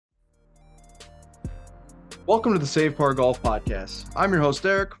Welcome to the Save Par Golf Podcast. I'm your host,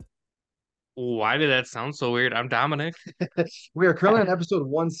 Derek. Why did that sound so weird? I'm Dominic. We are currently on episode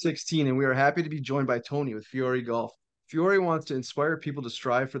 116, and we are happy to be joined by Tony with Fiori Golf. Fiori wants to inspire people to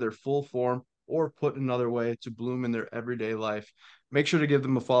strive for their full form, or put another way, to bloom in their everyday life. Make sure to give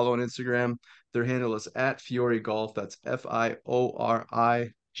them a follow on Instagram. Their handle is at Fiori Golf. That's FIORIGOLF.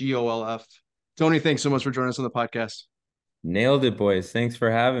 Tony, thanks so much for joining us on the podcast. Nailed it, boys. Thanks for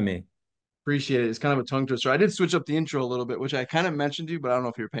having me. Appreciate it. It's kind of a tongue twister. I did switch up the intro a little bit, which I kind of mentioned to you, but I don't know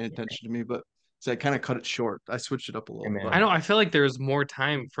if you're paying attention to me. But so I kind of cut it short. I switched it up a Hey, little, but I man. know, I feel like there's more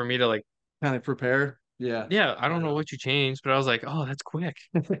time for me to like, kind of prepare. Yeah. yeah, I don't I know know. what you changed, but I was like, oh, that's quick.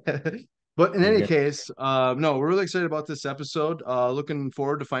 But in You're any good. case, no, we're really excited about this episode. Looking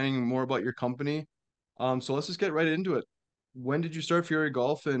forward to finding more about your company. So let's just get right into it. When did you start Fury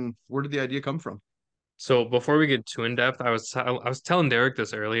Golf, and where did the idea come from? So before we get too in depth, I was telling Derek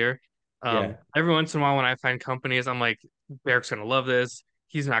this earlier. Yeah. Every once in a while when I find companies, I'm like, Derek's gonna love this.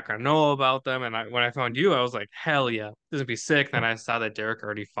 He's not gonna know about them. And when I found you, I was like, hell yeah, this would be sick. Then I saw that Derek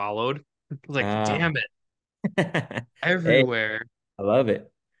already followed. I was like, Uh, damn it, hey, everywhere. I love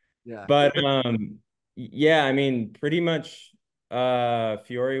it. Yeah. But yeah, I mean, pretty much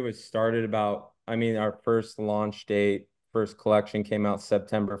Fiori was started about, I mean, our first launch date, first collection came out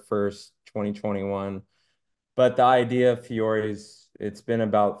September 1st, 2021. But the idea of Fiori's, it's been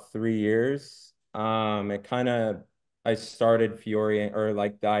about 3 years. It kind of I started Fiori or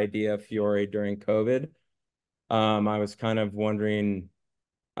like the idea of Fiori during COVID. I was kind of wondering,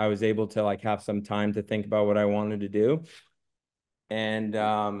 I was able to like have some time to think about what I wanted to do. And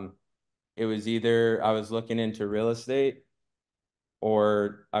it was either I was looking into real estate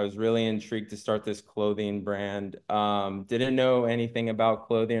or I was really intrigued to start this clothing brand. Didn't know anything about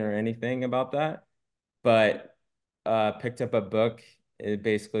clothing or anything about that, but picked up a book. It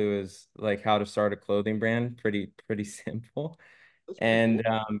basically was like how to start a clothing brand, pretty simple. That's pretty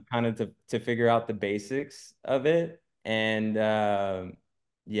cool. And kind of to figure out the basics of it. And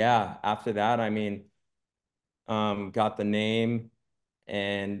yeah, after that, I mean, got the name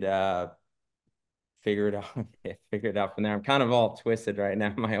and figured out yeah, figured out from there. I'm kind of all twisted right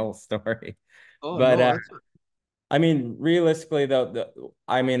now, my whole story. Oh But no, that's I mean, realistically though,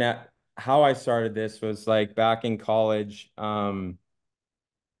 I mean, how I started this was like back in college. I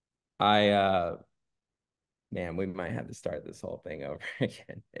man, we might have to start this whole thing over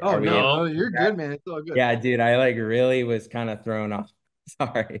again. oh Are we able? no, No, you're good, man. It's all good. Yeah, dude, I like really was kind of thrown off.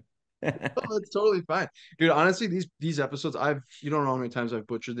 Sorry. Oh, it's totally fine, dude. Honestly, these episodes, you don't know how many times I've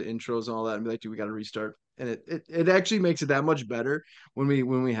butchered the intros and all that, and be like, dude, we got to restart. And it actually makes it that much better when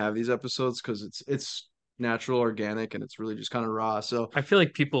we have these episodes, because it's natural, organic, and it's really just kind of raw. So I feel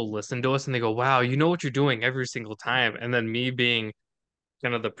like people listen to us and they go, wow, you know what you're doing every single time. And then me being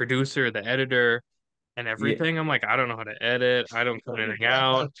kind of the producer, the editor, and Yeah, everything, I'm like, I don't know how to edit. I don't cut anything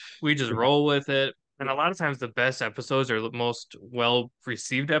out. We just roll with it. And a lot of times the best episodes or the most well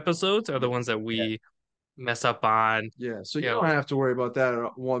received episodes are the ones that yeah. we mess up on. yeah, so you You don't know, have to worry about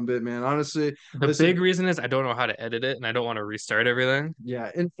that one bit, man. Honestly, the listen, big reason is I don't know how to edit it and I don't want to restart everything.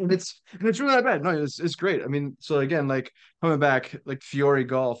 yeah, and it's really not bad. No, it's great. I mean, so again, like coming back, like Fiore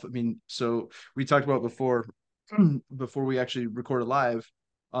Golf. I mean, so we talked about before before we actually recorded live.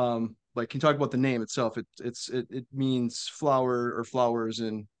 Like, can you talk about the name itself? It means flower or flowers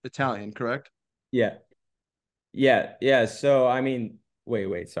in Italian, correct? Yeah. Yeah. So I mean,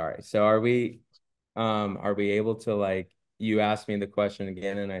 wait, sorry. So are we able to like you asked me the question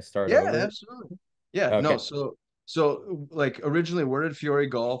again and I start Yeah, over? absolutely. Yeah, no, Okay. so like originally, where did Fiore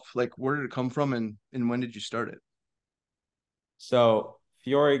Golf, like where did it come from, and when did you start it? So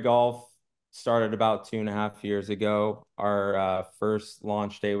Fiori Golf started about 2.5 years ago. Our first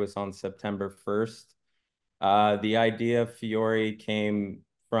launch day was on September 1st. The idea of Fiori came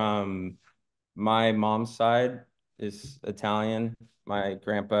from my mom's side is Italian. My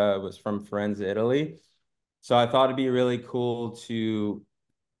grandpa was from Firenze, Italy. So I thought it'd be really cool to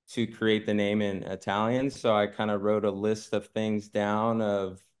create the name in Italian. So I kind of wrote a list of things down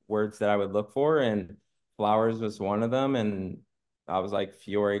of words that I would look for, and flowers was one of them. And I was like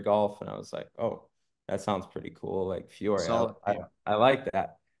Fiore Golf, and I was like, oh, that sounds pretty cool. Like Fiore, Solid I name. I like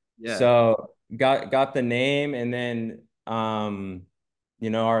that. Yeah. So got the name, and then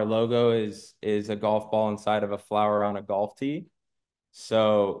our logo is a golf ball inside of a flower on a golf tee.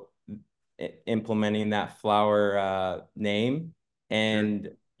 So implementing that flower name. Sure. And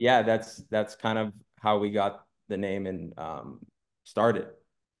yeah, that's kind of how we got the name and started.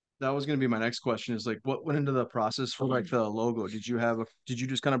 That was going to be my next question, is like what went into the process for like the logo? Did you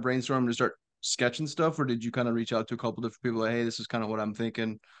just kind of brainstorm to start sketching stuff, or did you kind of reach out to a couple different people like, hey, this is kind of what I'm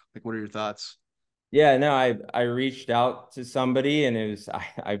thinking? Like, what are your thoughts? Yeah, no, I reached out to somebody and it was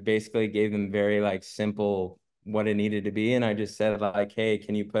I basically gave them very like simple what it needed to be. And I just said like, hey,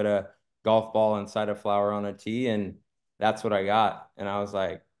 can you put a golf ball inside a flower on a tee? And that's what I got. And I was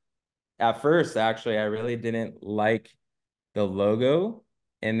like, at first, actually, I really didn't like the logo.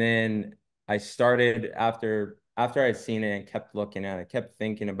 And then I started after I'd seen it and kept looking at it, kept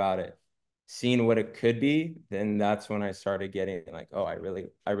thinking about it, seeing what it could be, then that's when I started getting like, oh, I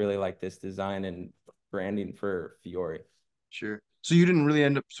really like this design and branding for Fiori. Sure. So you didn't really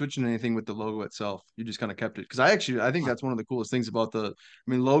end up switching anything with the logo itself. You just kind of kept it. Because I think that's one of the coolest things about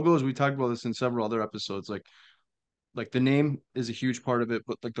logos, we talked about this in several other episodes. Like the name is a huge part of it,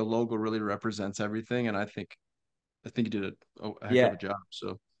 but like the logo really represents everything. And I think you did a heck of a Yeah. job.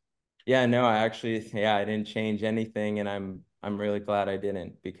 So Yeah, no, I didn't change anything and I'm really glad I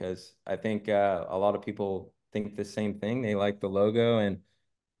didn't because I think a lot of people think the same thing. They like the logo and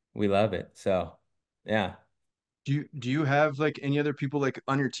we love it. So, yeah. do you have like any other people like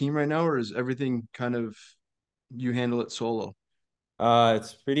on your team right now, or is everything kind of you handle it solo?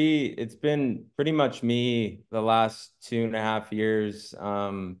 It's been pretty much me the last 2.5 years.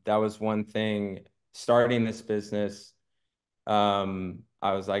 That was one thing starting this business.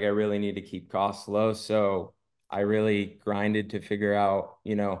 I was like, I really need to keep costs low. So I really grinded to figure out,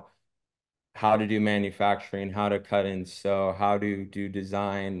 how to do manufacturing, how to cut and sew, how to do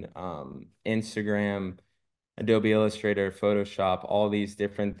design, Instagram, Adobe Illustrator, Photoshop, all these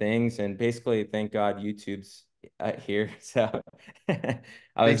different things. And basically, thank God YouTube's here. So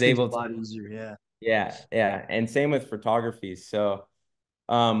I was Makes things a able to, lot easier. Yeah. yeah, yeah. And same with photography. So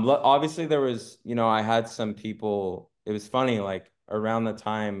obviously there was, I had some people, it was funny, like around the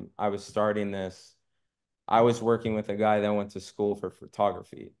time I was starting this, I was working with a guy that went to school for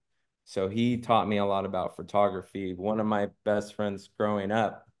photography. So he taught me a lot about photography. One of my best friends growing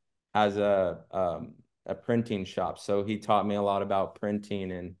up has a printing shop. So he taught me a lot about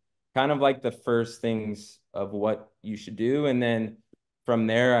printing and kind of like the first things of what you should do. And then from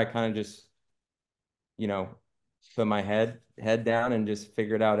there, I kind of just, you know, put my head down and just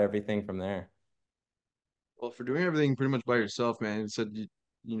figured out everything from there. Well, for doing everything pretty much by yourself, man, it said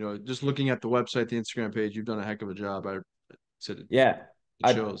just looking at the website, the Instagram page, you've done a heck of a job. I said Yeah. it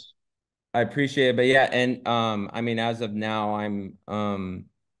I shows. I appreciate it, but yeah, and I mean, as of now, I'm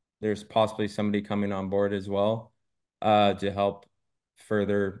there's possibly somebody coming on board as well, to help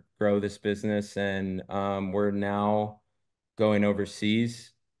further grow this business, and we're now going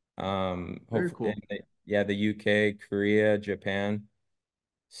overseas, Very hopefully, cool. yeah, the UK, Korea, Japan.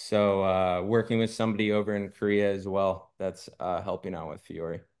 So working with somebody over in Korea as well, that's helping out with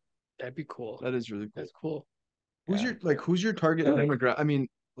Fiori. That'd be cool. That is really cool. That's cool. Who's Yeah. your target demographic?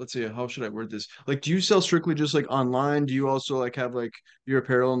 Let's see, how should I word this? Like, do you sell strictly just like online? Do you also like have like your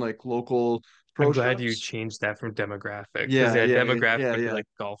apparel in like local I'm pro glad you shops? changed that from demographic because Yeah, yeah, yeah, demographic yeah, would be yeah, like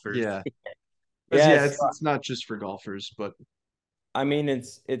golfers. yeah. Because Yeah, yeah, so it's not just for golfers, but I mean,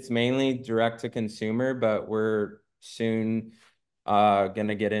 it's mainly direct to consumer, but we're soon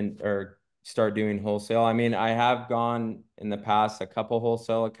gonna get in or start doing wholesale. I mean, I have gone in the past a couple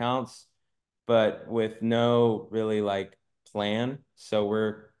wholesale accounts, but with no really like plan. So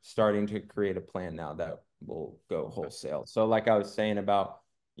we're starting to create a plan now that will go wholesale. So like I was saying about,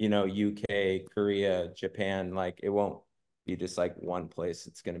 UK, Korea, Japan, like it won't be just like one place.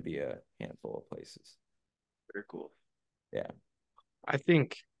 It's gonna be a handful of places. very cool. Yeah. I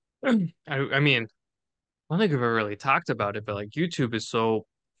think, I mean, I don't think we've ever really talked about it, but like YouTube is so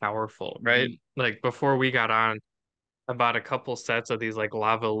powerful, right? Mhm. Like before we got on, I bought a couple sets of these like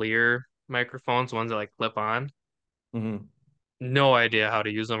lavalier microphones, ones that like clip on. Hmm. No idea how to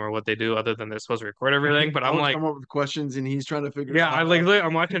use them or what they do other than they're supposed to record everything. But I'm Someone's like, come up with questions and he's trying to figure it yeah, I like out.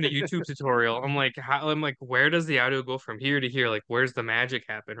 I'm watching a YouTube tutorial. I'm like, where does the audio go from here to here? Like, where's the magic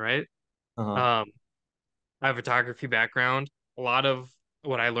happen, right? Uh-huh. Um, I have a photography background. A lot of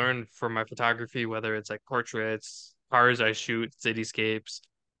what I learned from my photography, whether it's like portraits, cars I shoot, cityscapes,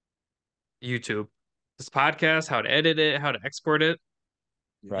 YouTube. This podcast, how to edit it, how to export it,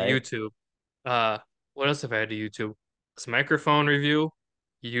 Yeah. Right. YouTube. Uh, what else have I had to YouTube? This microphone review,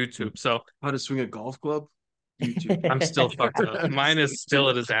 YouTube. So How to swing a golf club? YouTube. I'm still fucked up. Mine is still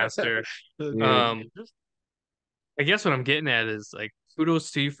a disaster. Dude. Um, I guess what I'm getting at is like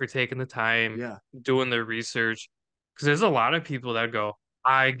kudos to you for taking the time, Yeah. doing the research. Because there's a lot of people that go,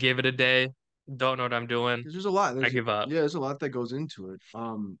 I give it a day, don't know what I'm doing, There's a lot. I give up. There's a lot that goes into it.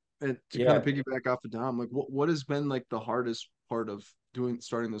 And to kind of Yeah. piggyback off of Dom, like what has been like the hardest part of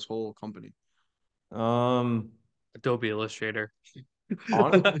starting this whole company? Um, Adobe Illustrator.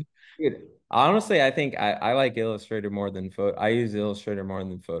 on, Dude, honestly, I think I like Illustrator more than photo. I use Illustrator more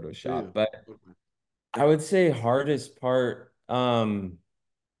than Do Photoshop, you? but Okay. I would say hardest part,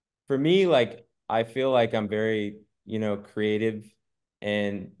 for me, like I feel like I'm very, creative,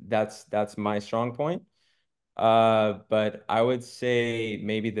 and that's my strong point. But I would say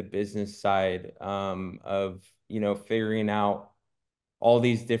maybe the business side, of, figuring out all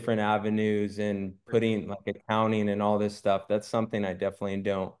these different avenues and putting like accounting and all this stuff. That's something I definitely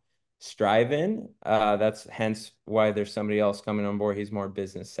don't strive in. That's hence why there's somebody else coming on board. He's more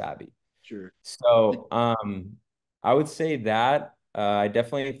business savvy. Sure. So, I would say that, I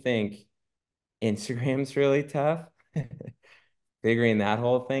definitely think Instagram's really tough, figuring that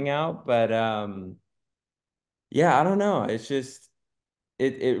whole thing out. But yeah, I don't know. It's just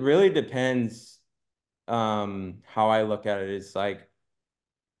it really depends. How I look at it is like,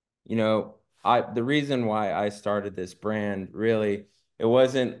 the reason why I started this brand, really, it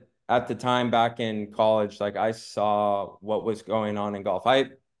wasn't at the time back in college. Like, I saw what was going on in golf.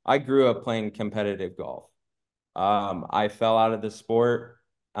 I grew up playing competitive golf. I fell out of the sport,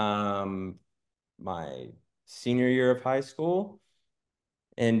 um, my senior year of high school,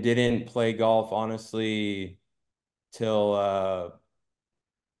 and didn't play golf honestly till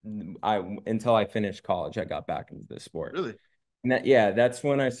until I finished college. I got back into the sport. Really? And yeah, that's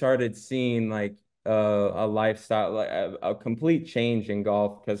when I started seeing like a lifestyle, like a complete change in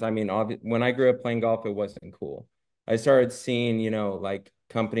golf. Because I mean, when I grew up playing golf, it wasn't cool. I started seeing, like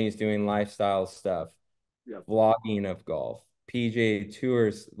companies doing lifestyle stuff, Yep. vlogging of golf. PGA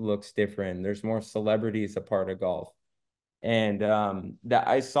Tours looks different. There's more celebrities a part of golf. And that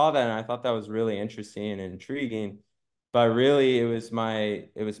I saw that and I thought that was really interesting and intriguing. But really it was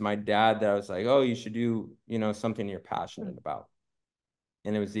my dad that was like, "Oh, you should do, something you're passionate about."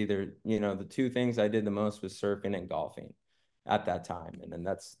 And it was either, the two things I did the most was surfing and golfing at that time. And then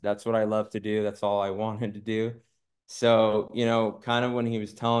that's what I love to do. That's all I wanted to do. So, kind of when he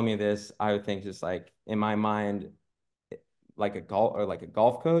was telling me this, I would think just like in my mind, like a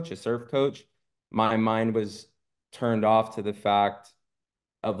golf coach, a surf coach, my mind was turned off to the fact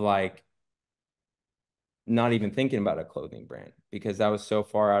of like not even thinking about a clothing brand because that was so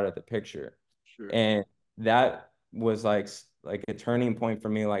far out of the picture. Sure. And that was like a turning point for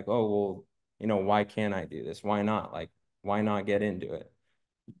me, like, oh, well, why can't I do this? Why not? Like, why not get into it?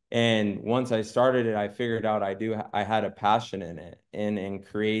 And once I started it, I figured out I had a passion in it and in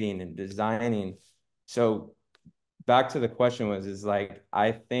creating and designing. So back to the question is like,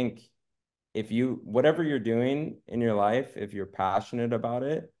 I think if whatever you're doing in your life, if you're passionate about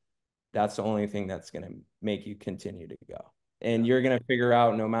it, that's the only thing that's going to make you continue to go. Yeah. And you're going to figure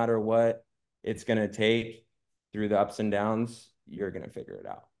out no matter what it's going to take through the ups and downs, you're going to figure it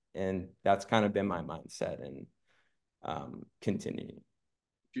out. And that's kind of been my mindset and continuing.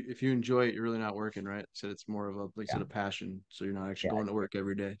 If you enjoy it, you're really not working, right? So it's more of a like Yeah. sort of passion. So you're not actually Yeah. going to work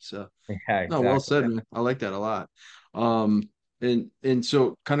every day. So Yeah, no, well exactly. said, man. I like that a lot. Um, and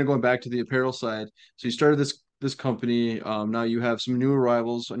so kind of going back to the apparel side. So you started this company. Now you have some new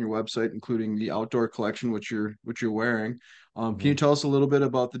arrivals on your website, including the outdoor collection, which you're wearing. Can you Mhm. tell us a little bit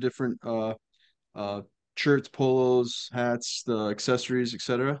about the different uh shirts, polos, hats, the accessories,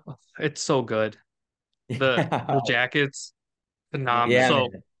 etc.? It's so good. Yeah. The jackets, phenomenal. Yeah, So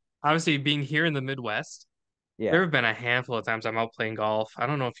man. obviously being here in the Midwest, there Yeah. have been a handful of times I'm out playing golf. I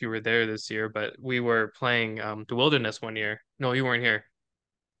don't know if you were there this year, but we were playing the Wilderness one year. No, you weren't here.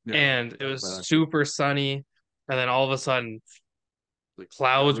 Yeah, And it was but super sunny. And then all of a sudden like got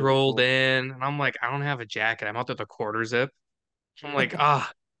clouds really rolled cool. in. And I'm like, I don't have a jacket. I'm out there with a quarter zip. I'm like,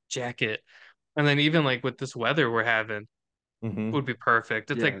 jacket. And then even like with this weather we're having, Hmm. would be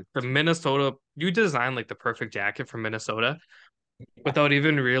perfect. It's like Yeah, the Minnesota, you design like the perfect jacket for Minnesota without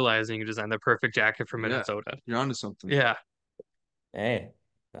even realizing you designed the perfect jacket for yeah, Minnesota. you're onto something. Yeah. Hey,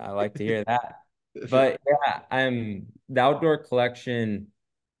 I like to hear that. For But yeah, the outdoor collection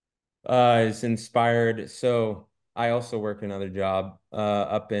is inspired. So I also work another job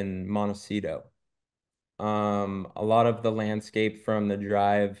up in Montecito. A lot of the landscape from the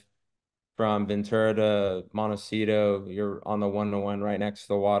drive from Ventura to Montecito, you're on the 101 right next to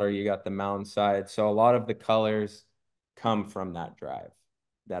the water. You got the mountainside. So a lot of the colors come from that drive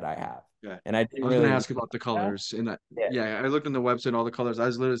that I have. Yeah. And I I didn't was gonna really ask realize about the that. colors, and Yeah. yeah, I looked on the website, all the colors. I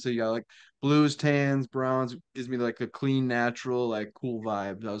was literally saying, yeah, like blues, tans, browns gives me like a clean, natural, like cool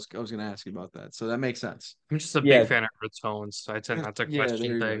vibe. I was gonna ask you about that, so that makes sense. I'm just a big Yeah. fan of earth tones, so I'd say that's a Yeah, there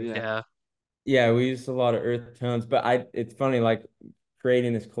question you go. thing. Yeah, Yeah. Yeah, we used a lot of earth tones, but it's funny, like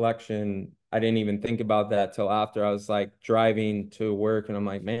creating this collection, I didn't even think about that till after I was like driving to work and I'm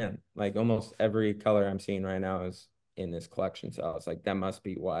like, man, like almost every color I'm seeing right now is in this collection. So I was like, that must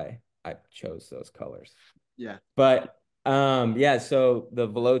be why I chose those colors. yeah, But Yeah, so the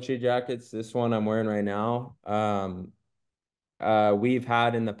Veloce jackets, this one I'm wearing right now, we've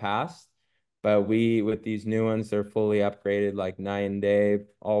had in the past, but we with these new ones, they're fully upgraded, like night and day,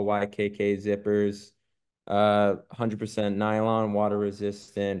 all YKK zippers, 100% nylon, water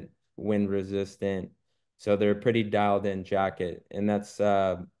resistant, wind resistant. So they're a pretty dialed in jacket. And that's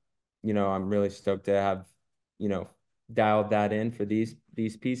I'm really stoked to have, you know, dialed that in for these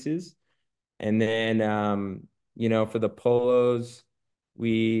pieces. And then for the polos,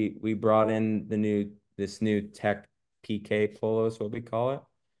 we brought in this new tech PK polo is what we call it.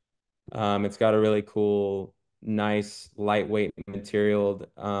 It's got a really cool, nice, lightweight material,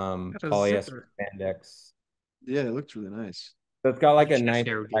 Got a polyester zipper. spandex. Yeah, it looks really nice. So it's got My like a chest nice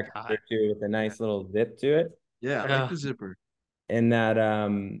hair would get texture hot. to it with a nice little zip to it. Yeah, I like Uh, the zipper. And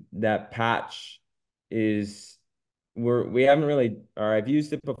that patch is we haven't really, or I've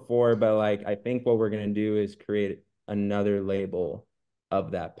used it before, but like I think what we're gonna do is create another label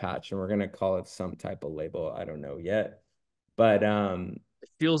of that patch, and we're gonna call it some type of label. I don't know yet, but it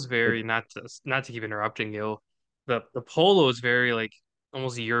feels it, very not to keep interrupting you. The polo is very like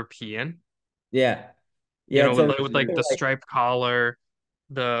almost European. yeah, You yeah, know, it's a with like the like striped collar,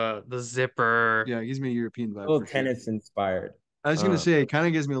 the zipper. Yeah, it gives me a European a vibe little for sure. tennis inspired. I was gonna Um, say it kind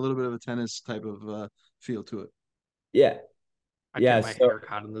of gives me a little bit of a tennis type of feel to it. yeah, I get yeah. my So hair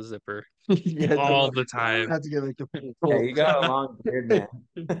caught in the zipper Yeah, all the I time. have to get like the yeah, full. you got a long beard, man.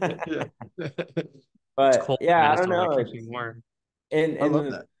 Yeah. It's But cold in yeah, I don't Minnesota. It know. keeps me warm. I And love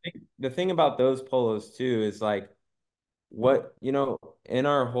that. the thing about those polos too is like what in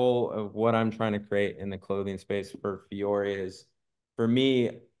our whole of what I'm trying to create in the clothing space for Fiore is for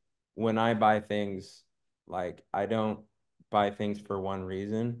me when I buy things, like I don't buy things for one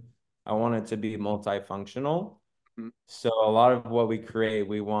reason. I want it to be multifunctional. Mhm. So a lot of what we create,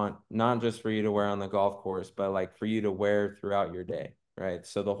 we want not just for you to wear on the golf course, but like for you to wear throughout your day, right?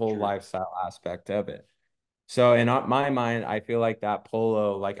 So the whole Sure. lifestyle aspect of it. So in my mind, I feel like that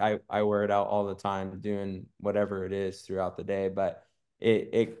polo, like I wear it out all the time, doing whatever it is throughout the day. But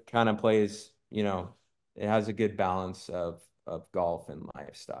it kind of plays, it has a good balance of golf and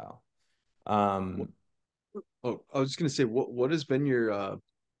lifestyle. What, Um, oh, I was just gonna say, what has been your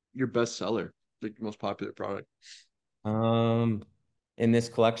best seller, like most popular product? um, in this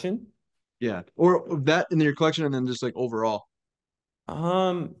collection, Yeah, or that in your collection, and then just like overall.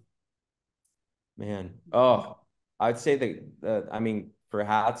 um, man, oh, I'd say I mean, for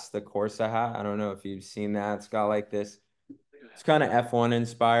hats, the Corsa hat. I don't know if you've seen that. It's got like this. It's kind of F1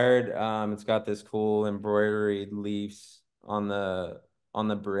 inspired. It's got this cool embroidered leaves on the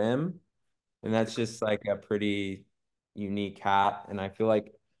brim, and that's just like a pretty unique hat. And I feel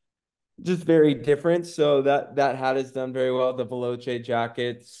like just very different. So that hat is done very well. The Veloce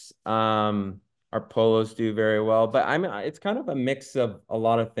jackets, our polos do very well. But I mean, it's kind of a mix of a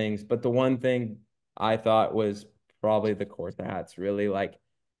lot of things. But the one thing I thought was probably the Corsa hats, really like,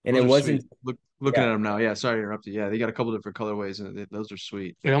 and it Those are wasn't, sweet. Looking at yeah, them now. Yeah, sorry to interrupt you. Yeah, they got a couple different colorways, and those are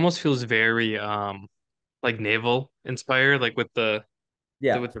sweet. It almost feels very like naval inspired, like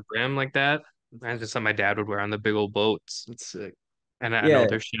yeah, with the brim like that. Reminds me of something my dad would wear on the big old boats. That's sick. And I know yeah.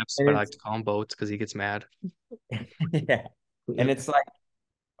 they're ships, And but I like it's to call them boats because he gets mad. yeah. And it's like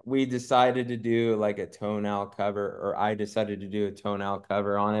we decided to do like a tonal cover, or I decided to do a tonal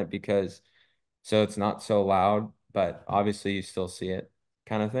cover on it because so it's not so loud, but obviously you still see it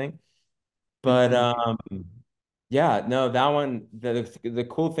kind of thing. But Mhm. yeah, no, that one the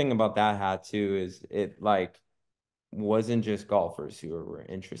cool thing about that hat too is it like wasn't just golfers who were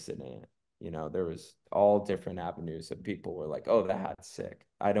interested in it. There was all different avenues of people were like, "Oh, that hat's sick.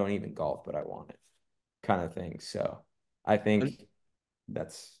 I don't even golf, but I want it." Kind of thing. So, I And think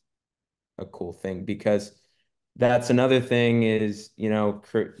that's a cool thing because that's another thing is,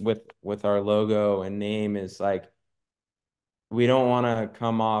 with our logo and name is like we don't want to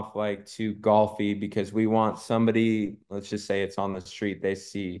come off like too golfy because we want somebody, let's just say it's on the street, they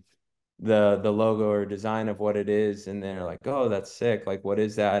see the logo or design of what it is and they're like, "Oh, that's sick. Like what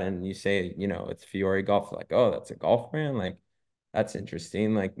is that?" And you say, it's Fiori Golf, like, "Oh, that's a golf brand." Like that's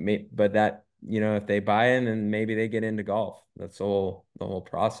interesting. Like but that, if they buy in and maybe they get into golf. That's the whole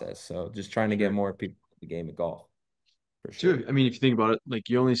process. So just trying to get sure. more people to the game of golf for Too, sure. I mean, if you think about it, like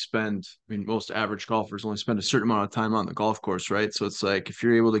you only spend, I mean, most average golfers only spend a certain amount of time on the golf course, right? So it's like if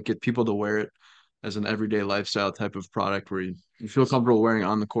you're able to get people to wear it as an everyday lifestyle type of product where you feel comfortable wearing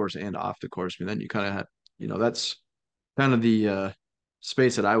on the course and off the course, I mean, then you kind of have, that's kind of the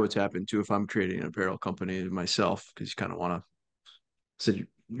space that I would tap into if I'm creating an apparel company myself, because you kind of want to, so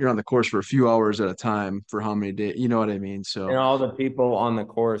you're on the course for a few hours at a time for how many days, you know what I mean? And So all the people on the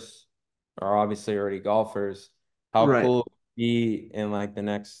course are obviously already golfers. how Right. cool it would be in like the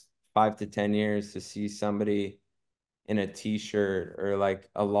next 5 to 10 years to see somebody in a t-shirt or like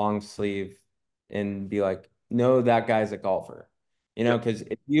a long sleeve and be like, no, that guy's a golfer. Yep. Because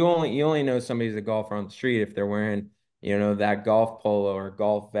if you only know somebody's a golfer on the street if they're wearing, that golf polo or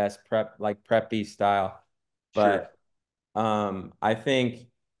golf vest preppy style. Sure. But I think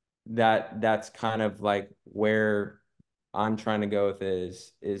that's kind of like where I'm trying to go with it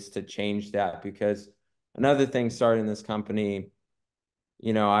is to change that because another thing starting this company,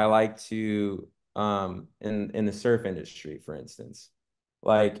 I like to in the surf industry, for instance,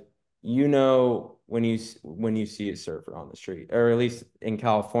 like when you see a surfer on the street, or at least in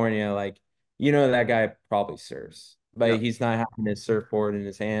California, like that guy probably surfs, but Yep. he's not having his surfboard in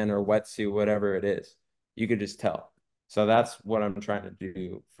his hand or wetsuit, whatever it is. You could just tell. So that's what I'm trying to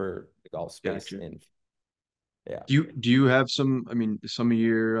do for the golf space Gotcha. in yeah. Do you have some, I mean, some of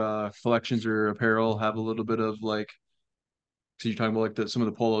your collections or apparel have a little bit of like, so you're talking about like some of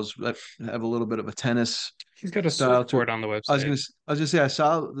the polos that have a little bit of a tennis He's got a style to it. surfboard on the I was website. gonna I was gonna say I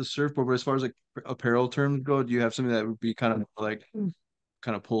saw the surfboard, but as far as like apparel terms go, do you have something that would be kind of like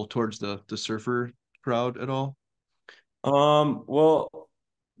kind of pull towards the surfer crowd at all? Well,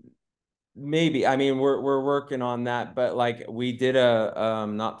 maybe. I mean, we're working on that, but like we did a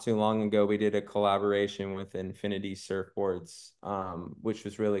not too long ago, we did a collaboration with Infinity Surfboards, which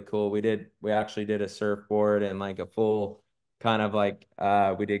was really cool. We actually did a surfboard and like a full kind of like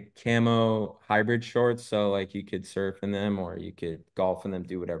we did camo hybrid shorts, so like you could surf in them or you could golf in them,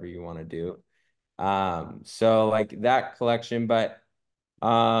 do whatever you want to do. So like that collection, but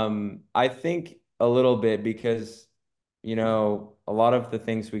I think a little bit because, a lot of the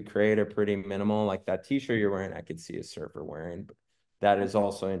things we create are pretty minimal. Like that t-shirt you're wearing, I could see a surfer wearing that is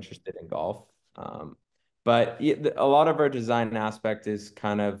also interested in golf. But a lot of our design aspect is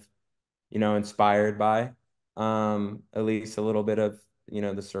kind of, inspired by at least a little bit of,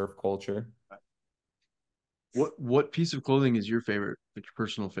 the surf culture What piece of clothing is your favorite, like your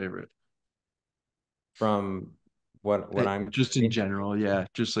personal favorite? from what I'm Just in general, yeah.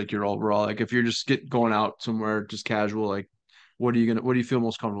 Just like your overall, like if you're just going out somewhere, just casual, like what do you feel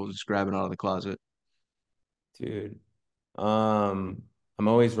most comfortable just grabbing out of the closet? dude. I'm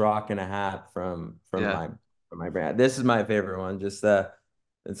always rocking a hat from Yeah, my brand. This is my favorite one. Just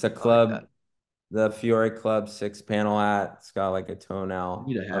it's a I like that. club, the Fiori Club 6 panel hat. It's got like a I toenail.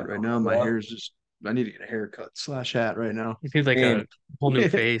 need a hat right now. My hair is just I need to get a haircut slash hat right now. He needs like Same. a whole new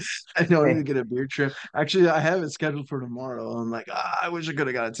face. I know I need to Same. get a beard trim. Actually, I have it scheduled for tomorrow. I'm like, I wish I could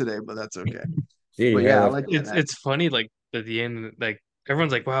have got it today, but that's okay. Dude, But your hair yeah, I looks like that It's hat. it's funny like at the end like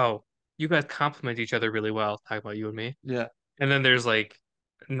everyone's like, wow, you guys complement each other really well. Talk about you and me. Yeah. And then there's like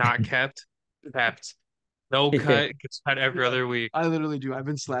not kept, no yeah. cut, gets cut every Yeah. other week. I literally do. I've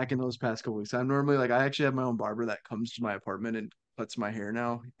been slacking those past couple weeks. I'm normally like I actually have my own barber that comes to my apartment and cuts my hair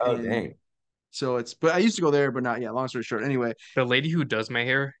now. Oh And dang. so but I used to go there, but not yeah, long story short. Anyway, The lady who does my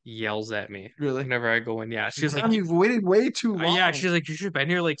hair yells at me really. whenever I go in. Yeah, she's like, Damn, you've waited way too yeah, long. she's like, you should have been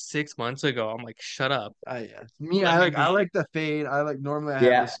here like 6 months ago. I'm like, shut up. Yeah. Me, Let I me like I be. like the fade. I like normally I have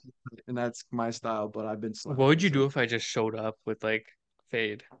Yeah. this and that's my style, but I've been What slacking. would you So do if I just showed up with like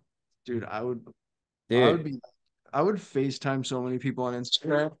fade? dude, I would Dude. be I would FaceTime so many people on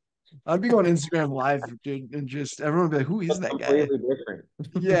Instagram. I'd be going Instagram live, dude, and just everyone would be like, who is That's that guy? completely different.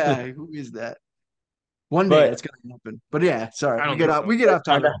 Yeah, who is that? One day it's But gonna happen. But yeah, sorry, I we don't get think off so. we get off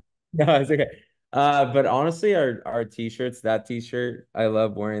I know. topic. No, it's okay. But honestly, our t-shirts, that t-shirt, I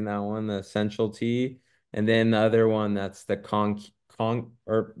love wearing that one, the essential tee, and then the other one that's the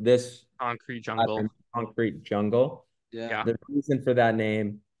or this Concrete jungle. pattern, concrete jungle. Yeah. Yeah. The reason for that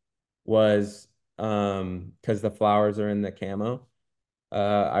name was because the flowers are in the camo.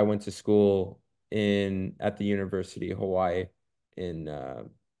 I went to school in at the University of Hawaii in on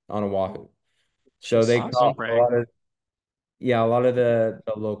Oahu. So Just they Awesome, call a Bragg. lot of yeah, a lot of the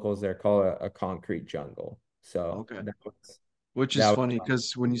locals there call it a concrete jungle. So okay. that was Which is that funny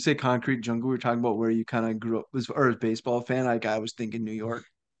because when you say concrete jungle, we're talking about where you kind of grew up was or a baseball fan. Like I was thinking New York,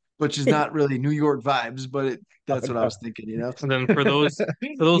 which is was not really New York vibes, but that's what I was thinking, you know? And then for those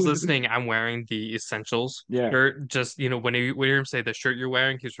listening, I'm wearing the essentials Yeah. shirt. Just when you hear him say the shirt you're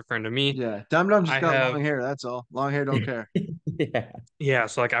wearing, he's referring to me. Yeah. Dum Dum just I got have long hair. That's all. Long hair don't care. yeah. yeah,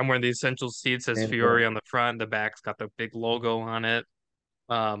 so like I'm wearing the essentials tee. It says And for Fiori on the front. The back's got the big logo on it.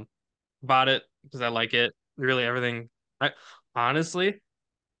 Um, bought it because I like it. Really, everything. I honestly,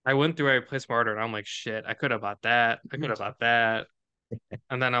 I went through. I placed my order, and I'm like, shit. I could have bought that. I could have bought that.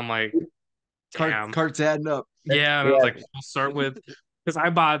 And then I'm like, damn. Cart's adding up. Yeah, and I was yeah. like, we'll start with because I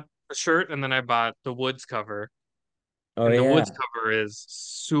bought the shirt and then I bought the Woods cover, Oh and the yeah. Woods cover is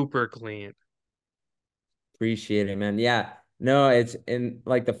super clean. Appreciate it, man. Yeah. No, it's and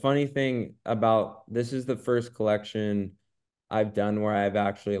like the funny thing about this is the first collection I've done where I've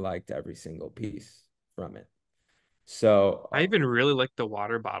actually liked every single piece from it. So, I even really like the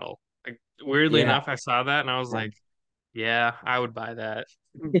water bottle. Like weirdly yeah. enough, I saw that and I was Yeah. like, yeah, I would buy that.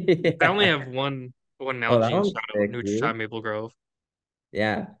 I only Yeah. have one Oh, that Nalgene one's shot of sick, NutriShot dude. Maple Grove.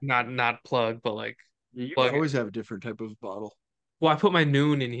 Yeah. Not plug, but like You plug it. always have a different type of bottle. Well, I put my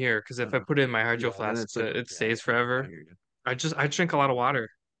Noon in here because if I put it in my Hydro Yeah, then Flask, it's like, it yeah, stays I forever. hear you. I drink a lot of water.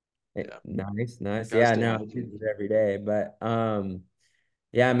 Yeah, Nice, nice. gotta Yeah, stay no, I use hydrated. it every day. But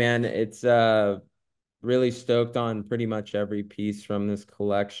yeah, man, it's really stoked on pretty much every piece from this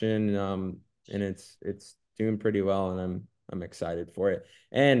collection. And it's doing pretty well and I'm excited for it.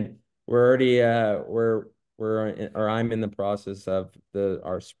 And we're already or I'm in the process of the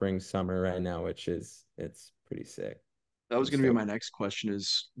our spring summer right now, which is it's pretty sick. That was I'm gonna be stoked. my next question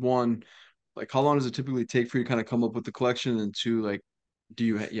is one, like how long does it typically take for you to kind of come up with the collection? And two, like do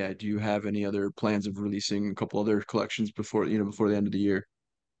you have any other plans of releasing a couple other collections before, before the end of the year?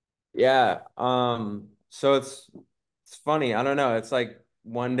 Yeah. So it's funny. I don't know. It's like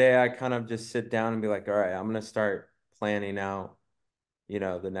one day I kind of just sit down and be like, all right, I'm gonna start planning out,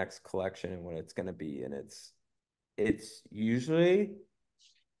 the next collection and what it's gonna be. And it's usually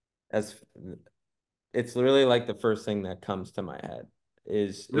as it's literally like the first thing that comes to my head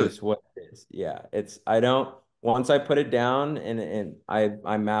Really? is what it is. Yeah. It's I don't once I put it down and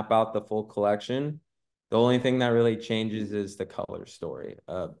I map out the full collection, the only thing that really changes is the color story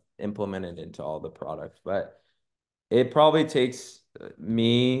implemented into all the products. But it probably takes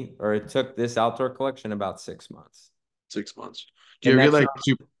me, or it took this outdoor collection about 6 months. 6 months. Do you And ever get that's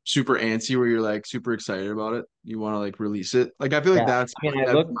like not, super antsy where you're like super excited about it? You want to like release it? Like I feel like yeah. I mean,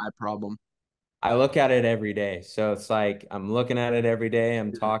 that's my problem. I look at it every day. So it's like I'm looking at it every day. I'm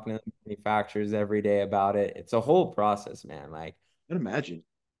Yeah, talking to the manufacturers every day about it. It's a whole process, man. Like I can imagine.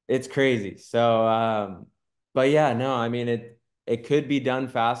 it's crazy. So but yeah, no, I mean it could be done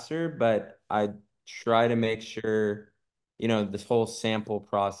faster, but I try to make sure, this whole sample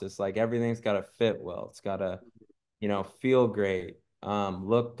process, like everything's got to fit well. It's got to, feel great,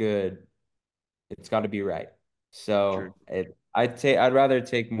 look good. It's got to be right. Sure. So I'd rather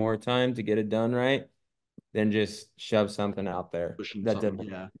take more time to get it done right than just shove something out there Pushing that something.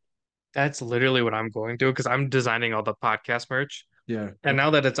 doesn't. Yeah. That's literally what I'm going to because I'm designing all the podcast merch. Yeah. And now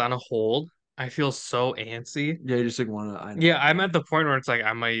that it's on a hold, I feel so antsy. Yeah, you just like want to, I know. Yeah, I'm at the point where it's like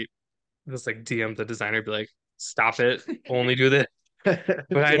I might just like DM the designer, be like, stop it, only do this.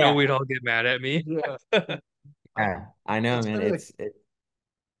 But I know Yeah, we'd all get mad at me. Yeah. I, yeah, I know, that's man. kind of like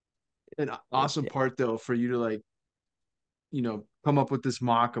an awesome Yeah, part though for you to like, come up with this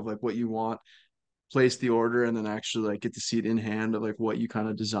mock of like what you want, place the order, and then actually like get to see it in hand of like what you kind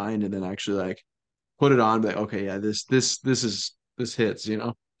of designed, and then actually like put it on, like, okay, yeah, this hits,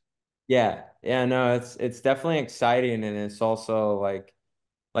 yeah, yeah. No, it's definitely exciting, and it's also like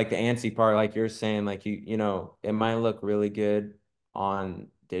the antsy part, like you're saying, like it might look really good on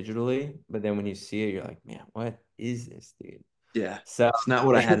digitally, but then when you see it, you're like, man, what is this, dude? Yeah. So It's not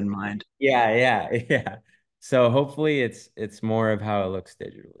what I had in mind. yeah, yeah, yeah. So hopefully it's more of how it looks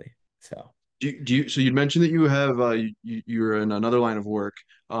digitally. So So you'd mentioned that you have you're in another line of work.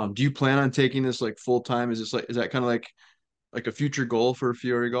 Do you plan on taking this like full time? Is that kind of like a future goal for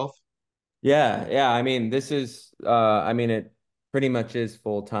Fiori Golf? yeah, yeah. I mean, this is I mean it pretty much is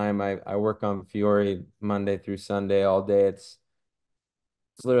full time. I work on Fiori Monday through Sunday all day. It's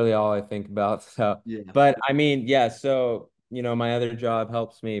literally all I think about. So, Yeah. but I mean, yeah, so my other job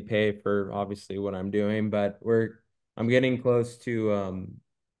helps me pay for obviously what I'm doing, but I'm getting close to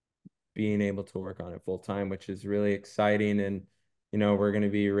being able to work on it full time, which is really exciting. And we're going to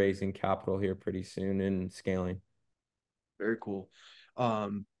be raising capital here pretty soon and scaling. Very cool.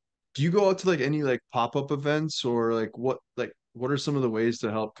 Do you go out to like any like pop-up events, or what are some of the ways to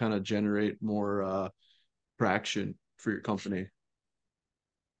help kind of generate more traction for your company?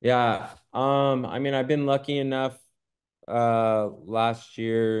 Yeah. I mean, I've been lucky enough. Last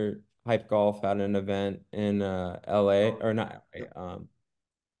year, Hype Golf had an event in LA, Oh, or not yep. LA, Hype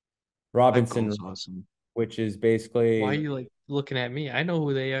Robinson, Golf's awesome. which is Why are basically, you like looking at me? I know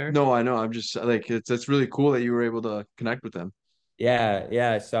who they are. No, I know. I'm just like it's really cool that you were able to connect with them. yeah,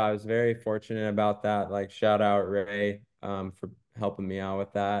 yeah. So I was very fortunate about that. Like, shout out Ray, for helping me out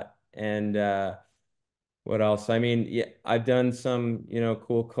with that. And what else? I mean, yeah, I've done some,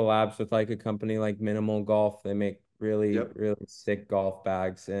 cool collabs with like a company like Minimal Golf. They make really, Yep. really sick golf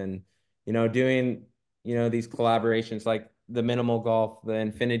bags, and doing, these collaborations like the Minimal Golf, the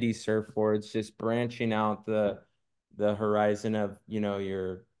Infinity surfboards, just branching out the horizon of,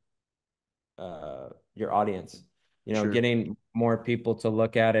 your your audience. Sure. Getting more people to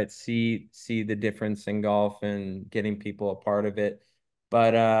look at it, see the difference in golf and getting people a part of it.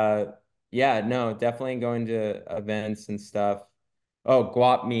 But yeah, no, definitely going to events and stuff. Oh,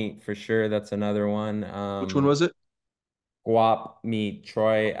 Guap Meet for sure. That's another one. Which one was it? Guap Meet,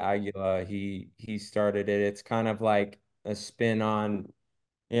 Troy Aguila. He started it. It's kind of like a spin on,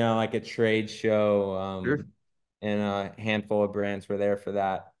 like a trade show. Sure. And a handful of brands were there for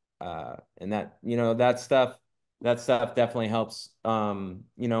that. And that stuff definitely helps.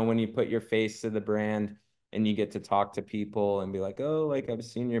 When you put your face to the brand and you get to talk to people and be like, oh, like I've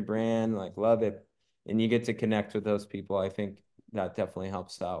seen your brand, like love it. And you get to connect with those people. I think that definitely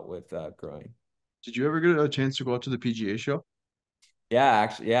helps out with growing. Did you ever get a chance to go out to the PGA show? Yeah,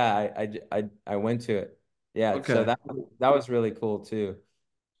 actually, yeah, I went to it. Yeah, so Okay. that was really cool too.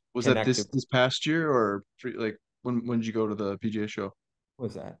 Was that this Connected. this past year or like when did you go to the PGA show? What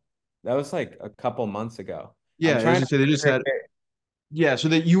was that? That was like a couple months ago. I'm Yeah, I was trying gonna to say they just had. remember. Yeah, so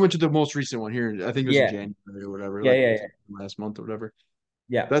that you went to the most recent one here. I think it was in Yeah, January or whatever, yeah, like yeah, yeah, last month or whatever.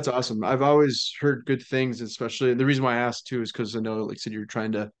 yeah. That's awesome. I've always heard good things, especially the reason why I asked too is because I know, like I said, you're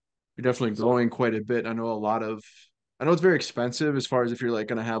definitely growing quite a bit. I know it's very expensive as far as if you're like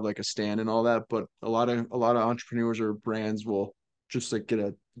gonna have like a stand and all that, but a lot of entrepreneurs or brands will just like get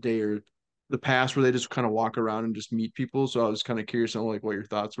a day or the pass where they just kind of walk around and just meet people. So I was kind of curious on like what your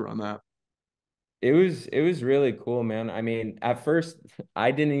thoughts were on that. It was really cool, man. I mean, at first I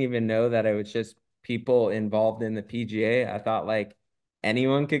didn't even know that it was just people involved in the PGA. I thought like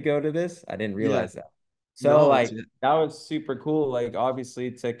anyone could go to this. I didn't Yeah, realize that. So no, it's like that was super cool. Like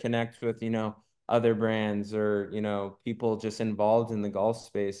obviously to connect with, other brands or, people just involved in the golf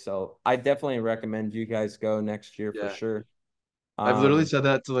space. So I definitely recommend you guys go next year for yeah. sure. I've literally Um, said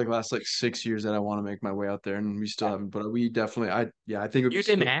that to like last like 6 years that I want to make my way out there, and we still haven't. But we definitely, I think You it's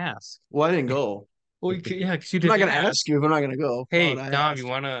didn't the. ask. Well, I didn't go. Well, yeah, because you I'm not didn't gonna ask. ask you if I'm not gonna go. Why would Hey, I Dom, you ask?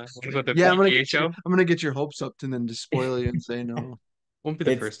 wanna go to the Yeah, PGA show? I'm gonna get your hopes up and then just spoil you and say no. Won't be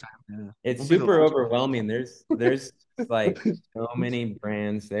the it's first time. Yeah, It's won't be the super last. overwhelming. There's like so many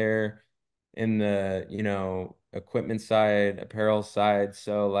brands there in the, equipment side, apparel side.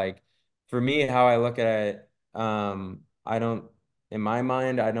 So like for me, how I look at it, I don't in my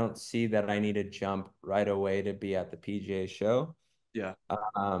mind, I don't see that I need to jump right away to be at the PGA show. Yeah,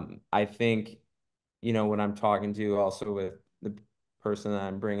 I think, what I'm talking to also with the person that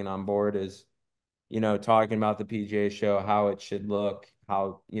I'm bringing on board is talking about the PGA show, how it should look,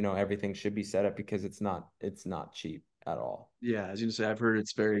 how, everything should be set up because it's not cheap at all. yeah. As you say, I've heard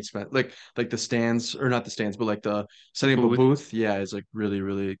it's very expensive. Like the stands, or not the stands, but like the The setting up a booth. booth. Yeah, it's like really,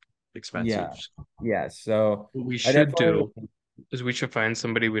 really expensive. Yeah. Yeah. So What we I should definitely, do is we should find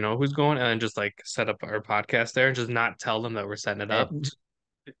somebody we know who's going and then just like set up our podcast there and just not tell them that we're setting it hey, up. not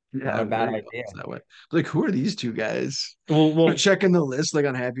Yeah, a bad there you go. idea. It's that way. Like, who are these two guys? Well, I'm well, checking the list like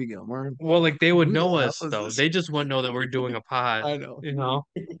on Happy Gilmore. well, like they would Who the know hell us is though. this? They just wouldn't know that we're doing a pod, I know. you know?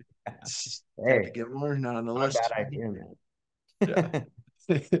 Happy Hey, Gilmore, not on the not a bad list. idea, man. Yeah.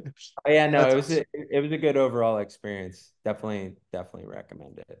 Oh, yeah, no, That's it was a good overall experience. Definitely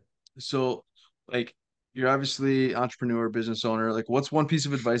recommend it. so like you're obviously entrepreneur, business owner. Like what's one piece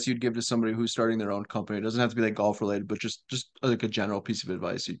of advice you'd give to somebody who's starting their own company? It doesn't have to be like golf related, but just like a general piece of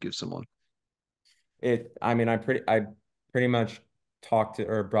advice you'd give someone. I mean, I pretty much talked to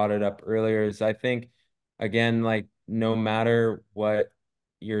or brought it up earlier is I think again, like no matter what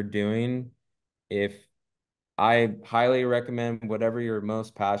you're doing, if I highly recommend whatever you're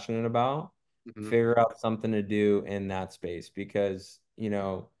most passionate about, Mhm. figure out something to do in that space because,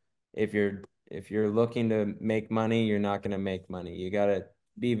 if you're looking to make money, you're not going to make money. You got to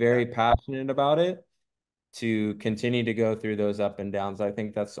be Yeah, very passionate about it to continue to go through those up and downs. I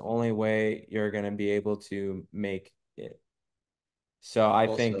think that's the only way you're going to be able to make it. So I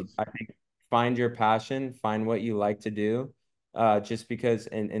well think said. I think find your passion, find what you like to do, just because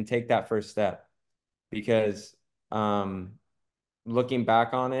and take that first step because um looking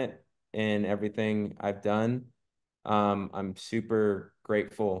back on it and everything I've done, I'm super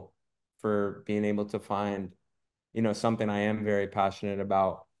grateful for being able to find, something I am very passionate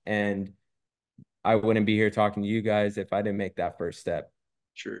about. And I wouldn't be here talking to you guys if I didn't make that first step.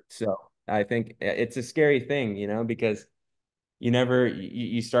 Sure. So I think it's a scary thing, because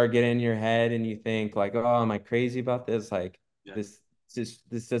you start getting in your head and you think like, oh, am I crazy about this? Like Yeah,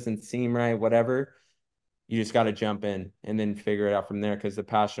 this doesn't seem right, whatever. You just got to jump in and then figure it out from there because the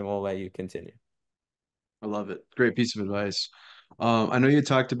passion will let you continue. I love it. Great piece of advice. I know you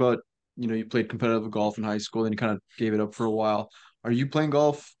talked about, you played competitive golf in high school and you kind of gave it up for a while. Are you playing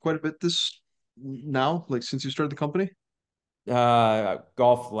golf quite a bit this now, like since you started the company?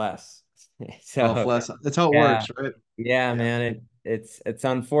 Golf less. Oh, So bless. That's how it yeah, works, right? yeah, Yeah. man. It's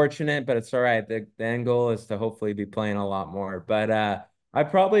unfortunate, but it's all right. The end goal is to hopefully be playing a lot more. But I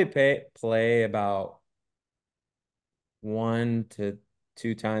probably play about 1 to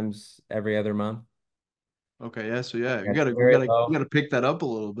 2 times every other month. Okay, yeah. So yeah, Yeah, it's very you low. gotta pick that up a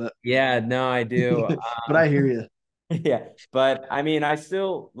little bit. Yeah, no, I do. But I hear you. Yeah, but I mean, I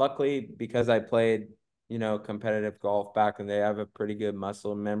still, luckily, because I played, competitive golf back in the day, I have a pretty good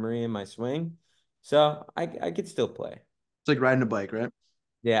muscle memory in my swing, so I could still play. It's like riding a bike, right?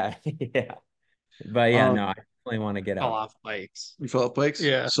 Yeah, yeah. But yeah, Um, no, I definitely want to get Fell out. off bikes. you fell off bikes,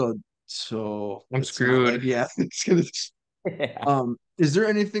 Yeah, so I'm it's not like screwed. yeah, it's gonna. Yeah. Is there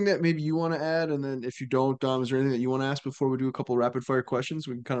anything that maybe you want to add? And then if you don't, is there anything that you want to ask before we do a couple rapid fire questions?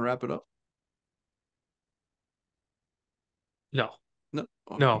 We can kind of wrap it up. No, No.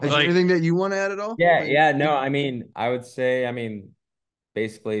 no, Is there like anything that you want to add at all? Yeah, Like, yeah, no, I mean, I would say,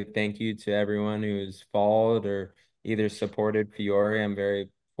 basically, thank you to everyone who's followed or either supported Fiore. I'm very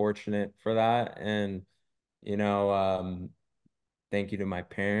fortunate for that. And, you know, um, thank you to my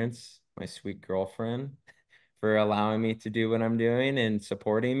parents, my sweet girlfriend, for allowing me to do what I'm doing and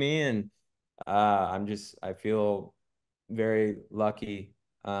supporting me. And I feel very lucky,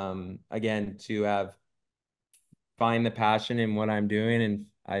 again, to have find the passion in what I'm doing. And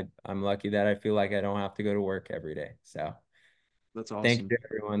I'm lucky that I feel like I don't have to go to work every day. So that's thank you awesome. to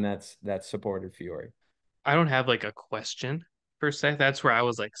everyone that's supported Fiore. I don't have like a question per se. That's where I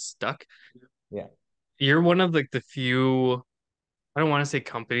was like stuck. Yeah. You're one of like the few, I don't want to say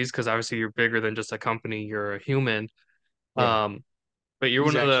companies because obviously you're bigger than just a company, you're a human. Yeah. Um, but you're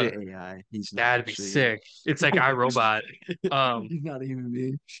He's one of actually the, AI. He's not that'd be actually. sick. It's like iRobot. Um, He's not a human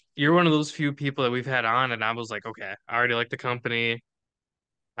being. you're one of those few people that we've had on, and I was like, okay, I already like the company.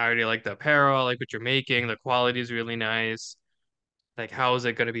 I already like the apparel. I like what you're making. The quality is really nice. Like, how is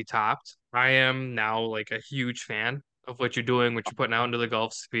it going to be topped? I am now like a huge fan of what you're doing, what you're putting out into the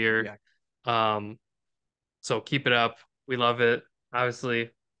golf sphere. Yeah. Um, so keep it up. We love it. Obviously,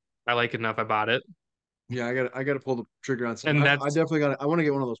 I like it enough. I bought it, Yeah, I gotta pull the trigger on something. and I that's definitely got. I want to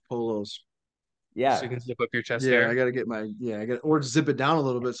get one of those polos. so you Yeah. can zip up your chest Yeah, I hair. gotta get my. Yeah, I got or zip it down a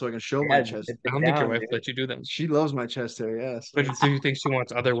little bit so I can show my Yeah. chest. Zip I it don't think your down, wife dude. let you do them, She loves my chest hair. Yeah. but So. do you think she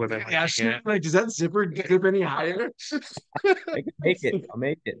wants other women Yeah, liking it? like, does that zipper zip any higher? I can make it. I'll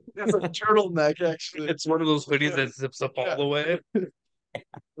make it. It's a turtleneck, actually. It's one of those hoodies that zips up all the way.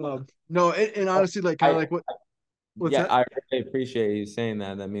 No, and honestly, like kind of I like what's Yeah, that? I really appreciate you saying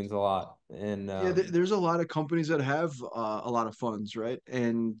that. That means a lot. And Yeah, there's a lot of companies that have a lot of funds, right?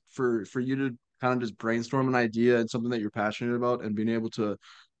 And for you to kind of just brainstorm an idea and something that you're passionate about and being able to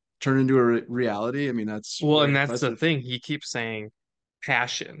turn into a reality, I mean, that's Well, very and that's the impressive. thing. He keeps saying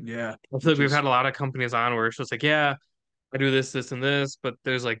passion. Yeah, I feel like which we've is had a lot of companies on where it's just like, yeah, I do this, this, and this, but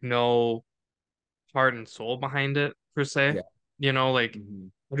there's like no heart and soul behind it per se. yeah, Like mhm.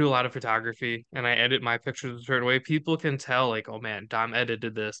 I do a lot of photography and I edit my pictures a certain way. People can tell, like, oh man, Dom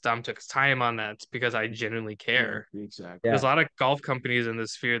edited this. Dom took his time on that because I genuinely Yeah, care. There's exactly. a yeah, lot of golf companies in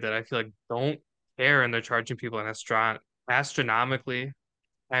this sphere that I feel like don't care and they're charging people an astronomically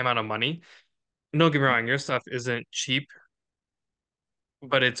high amount of money. And don't get me wrong, your stuff isn't cheap,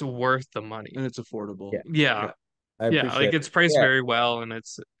 but it's worth the money. And it's affordable. yeah. Yeah, Yeah. I Yeah. Like appreciate it. it's priced Yeah. very well and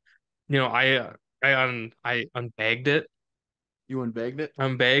it's I unbagged it. you unbagged it.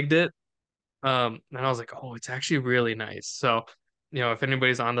 Unbagged it. And I was like, oh, it's actually really nice. So, if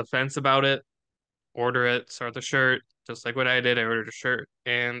anybody's on the fence about it, order it, start the shirt, just like what I did. I ordered a shirt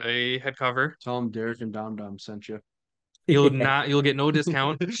and a head cover. Tell them Derek and Dom Dom sent you. You'll get no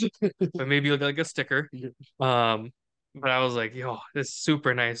discount, but maybe you'll get like a sticker. Um, but I was like, yo, this is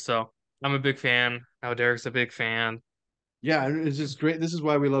super nice. So I'm a big fan. Now Derek's a big fan. Yeah, and it's just great. This is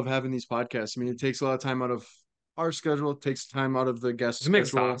why we love having these podcasts. I mean, it takes a lot of time out of our schedule, it takes time out of the guest I'm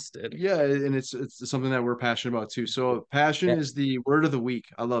schedule. exhausted. Yeah, and it's something that we're passionate about too. So passion Yeah. is the word of the week.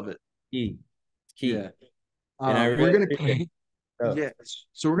 I love it. Key. Yeah. Key. And I We're really gonna appreciate it. yeah.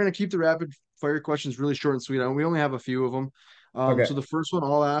 So we're gonna keep the rapid fire questions really short and sweet. We only have a few of them. Okay. So the first one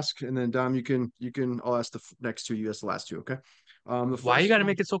I'll ask, and then Dom, you can I'll ask the next two. You ask the last two. Okay. The Why you first got to one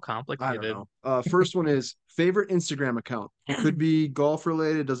make it so I don't complicated? know. First one is favorite Instagram account. Could be golf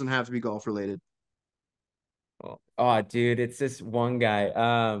related, doesn't have to be golf related. Oh, dude, it's this one guy.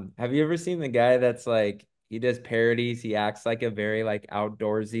 Have you ever seen the guy that's like he does parodies? He acts like a very like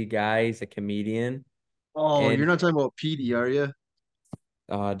outdoorsy guy. He's a comedian. Oh, you're And not talking about Petey, are you?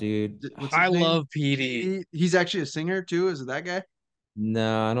 oh, dude. What's I his name? love PD. He's actually a singer too. Is it that guy?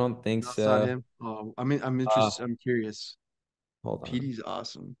 No, I don't think No, it's not so. him. Oh, I mean, I'm Uh, interested. I'm curious. hold on, Petey's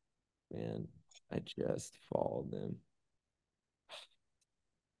awesome. man. I just followed him.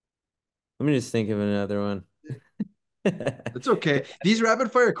 Let me just think of another one. It's okay. These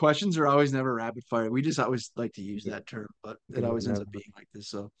rapid fire questions are always never rapid fire. We just always like to use Yeah, that term, but think it of always ends another up one. being like this.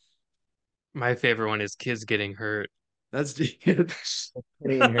 So My favorite one is kids getting hurt. that's the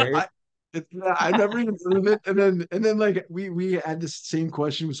Getting hurt. I I've never even heard of it. And then like we had this same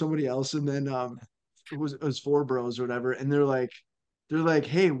question with somebody else, and then it was four bros or whatever, and they're like,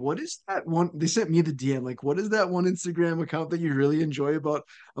 hey, what is that one? They sent me the DM, like, what is that one Instagram account that you really enjoy about?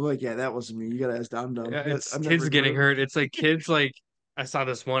 I'm like, yeah, that wasn't me. You gotta ask Dom Dom. Yeah, That it's I've never kids even heard getting of it. hurt. It's like kids like I saw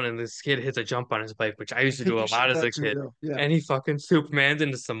this one and this kid hits a jump on his bike, which I used I to think do you a said lot as that a too, kid. though. Yeah. And he fucking Superman's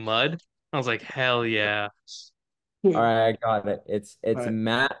into some mud. I was like, hell yeah. All All right, I got it. It's right.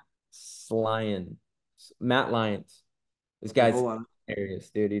 Lyons. Matt Lyons. This Okay, guy's hold on. hilarious,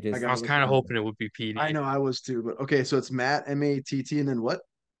 dude. He I just I gotta was look kind of him up. hoping it would be I PD. know I was too, but okay, so it's Matt Matt, and then what?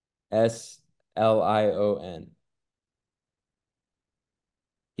 Slion.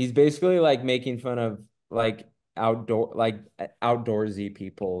 He's basically like making fun of like outdoorsy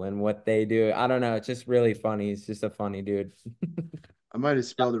people and what they do. I don't know. It's just really funny. He's just a funny dude. I might have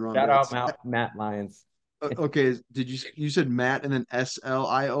spelled it wrong, Shout but out it's Matt Lyons. okay. Did you said Matt and then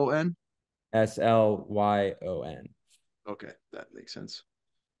Slion? Slion. Okay, that makes sense.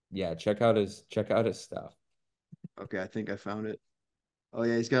 Yeah, check out his stuff. Okay, I think I found it. Oh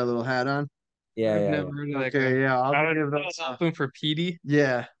yeah, he's got a little hat on. Yeah, I've yeah, never yeah. heard of that guy. Okay, yeah, I'll I have to don't give know those. something for PD.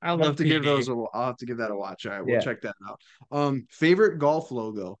 Yeah, I I'll have love to give those PD. a. I'll have to give that a watch. All right, we'll Yeah. check that out. Favorite golf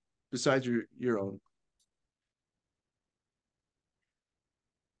logo besides your own.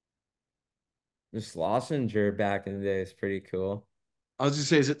 The Schlesinger back in the day is pretty cool. I was gonna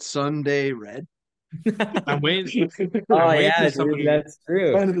say, is it Sunday Red? I'm waiting. Oh I'm waiting for yeah, dude, somebody. that's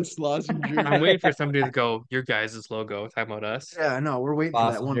true. Kind of the Schlesinger. I'm waiting for somebody to go. Your guys' logo. Talking about us. Yeah, no, we're waiting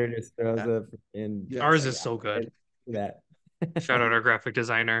for that one. Schlesinger just throws Yeah. up in. Yes. Ours Like, is so good. that. Shout out our graphic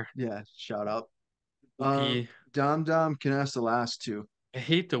designer. Yeah. Shout out. OP. Dom can ask the last two. I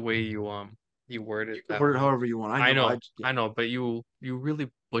hate the way you worded You can that word it one. however you want. I I know. know, Yeah. I know, but you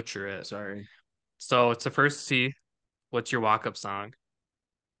really butcher it. Sorry. So it's the first C. What's your walk-up song?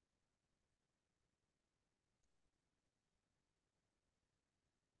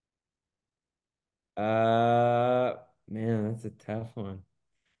 Uh, Man, that's a tough one.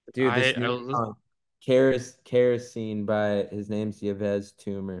 Dude, I this I new was song, Kerosene by his name's Yves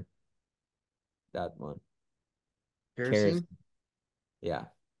Tumor. That one. Kerosene. Kerosene. Yeah.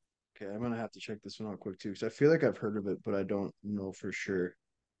 Okay, I'm gonna have to check this one out quick too, because I feel like I've heard of it, but I don't know for sure.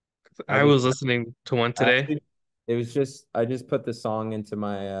 I I was was listening to one today. actually it was just I just put the song into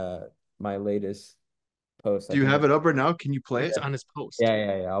my latest post. Do I you think have it's it up right now? Can you play It's it? on his post.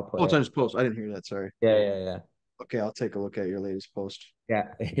 yeah, I'll Oh, play it's on it. his post. I didn't hear that. Sorry. Yeah. Okay, I'll take a look at your latest post.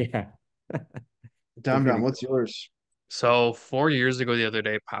 Yeah. Yeah. They're Dom, pretty what's yours? So 4 years ago the other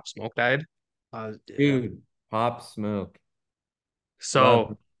day, Pop Smoke died. Yeah. dude. Pop Smoke. Love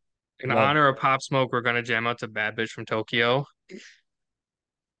So in love honor of Pop Smoke, we're gonna jam out to Bad Bitch from Tokyo.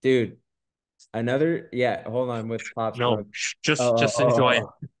 dude. Another yeah, hold on with Pop No, Smoke. just Oh, just enjoy it.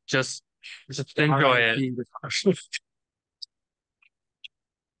 oh. Just just enjoy it.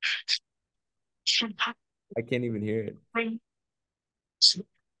 I can't even hear it.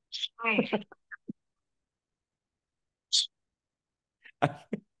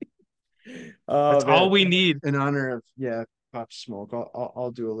 That's Oh all man. we need. In honor of Pop Smoke.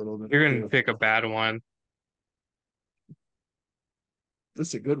 I'll do a little bit You're gonna too. pick a bad one. This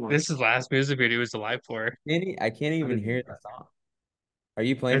is a good one. This is last music video he was alive for. I can't I even didn't hear hear the that. song. Are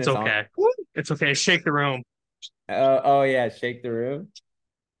you playing It's the song? okay. It's okay. Shake the room. Oh yeah, Shake the Room.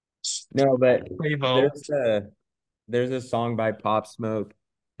 No, but Quavo. there's a song by Pop Smoke.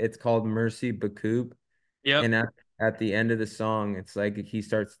 It's called Mercy Bacoop. Yep. And at the end of the song, it's like he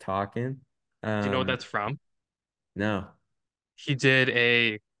starts talking. Do you know what Um, that's from? no, He did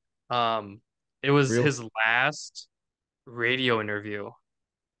a um it was real. his last radio interview.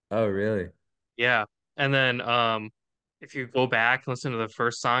 Oh, really? Yeah. And then if you go back and listen to the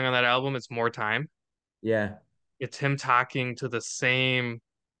first song on that album, it's More Time. Yeah. It's him talking to the same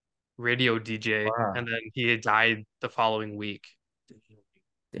radio DJ, and Wow. then he had died the following week.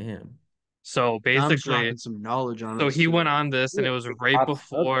 Damn. So Dom's basically, dropping some knowledge on so us he too. went on this, and You're it a was big right Pop Smoke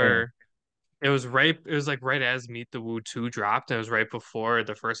fan. before. It was like right as Meet the Woo 2 dropped, and it was right before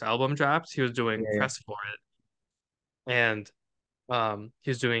the first album dropped. He was doing Yeah, yeah, press for it, and he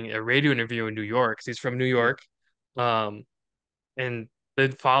was doing a radio interview in New York 'cause he's from New Yeah. York. Um, and the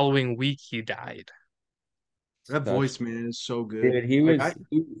following week he died. That sucks. voice, man, is so good. Dude, he Like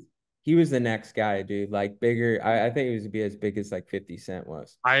was he was the next guy, dude. Like bigger. I think he was be as big as like 50 Cent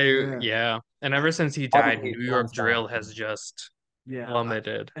was. I yeah, yeah, and ever since he died, Obviously, New it's one York side. drill has just Yeah,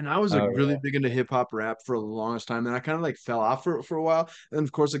 plummeted. and I was like Oh really yeah. big into hip hop rap for the longest time, and I kind of like fell off for a while. And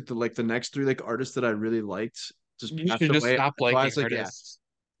of course, like the next three like artists that I really liked just You passed should just away. stop So I liking was like, yeah, artists.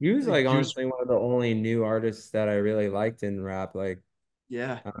 He was like like Juice, honestly one of the only new artists that I really liked in rap. Like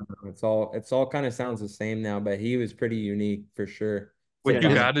yeah, I don't know, it's all kind of sounds the same now, but he was pretty unique for sure. What yeah. So you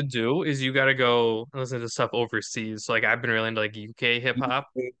His gotta do is you gotta go listen to stuff overseas. So, like I've been really into like UK hip hop,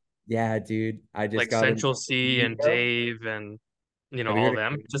 yeah, dude. I just like got in Central C and Nico. Dave and Have you all heard of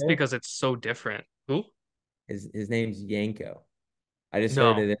of them, just Yanko? because it's so different. Who? His name's Yanko. I just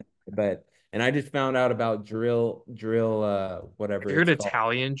heard No. it, but and I just found out about drill Have whatever you heard it's called.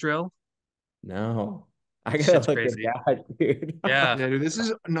 Italian drill? No. I gotta Shit's look at crazy. that, dude. Yeah. yeah, dude. This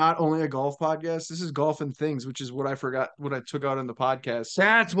is not only a golf podcast. This is golf and things, which is what I forgot what I took out in the podcast.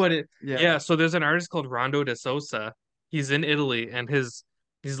 That's what it. Yeah, Yeah, so there's an artist called Rondo de Sosa. He's in Italy and he's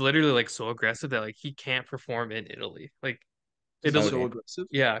literally like so aggressive that like he can't perform in Italy. Like because he's Oh Italy, so damn. aggressive.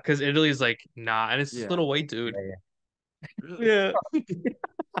 yeah, because Italy's like nah, and it's this Yeah, little white dude. Yeah, really. Yeah.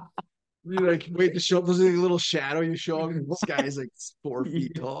 You like wait to show up. There's like a little shadow. You show up, and this guy's like 4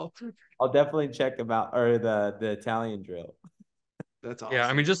 feet yeah. tall. I'll definitely check about or the Italian drill. That's Yeah, I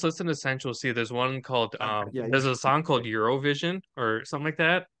awesome. mean just listen to Central C. There's one called Yeah, you there's a should. song called Eurovision or something like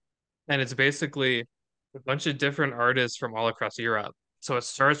that. And it's basically a bunch of different artists from all across Europe. So it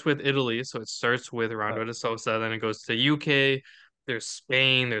starts with Italy, so it starts with Oh, Rondo de Sosa, then it goes to UK, there's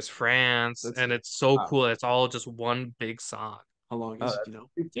Spain, there's France, That's and it's so wow. cool. It's all just one big song. how long Oh, is it? that's You know?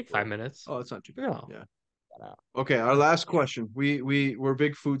 It's like cool. 5 minutes. Oh, that's not too bad. Yeah. Yeah. Shout out. Okay, our last question. We're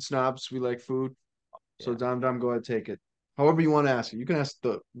big food snobs. We like food. So Yeah. Dom, go ahead, take it. However you want to ask it. You can ask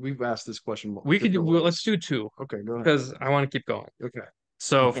the. We've asked this question different Let's ways. do two Okay, go ahead. because I want to keep going. Okay.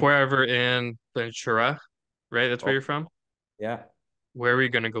 So if we're ever in Ventura, right? That's where Oh, you're from. yeah. Where are we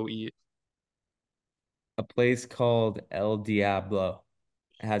gonna go eat? A place called El Diablo.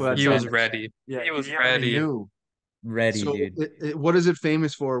 It has Well, the that He was sounds. best ready. Yeah, He was he already ready. knew. ready, So, dude. what is it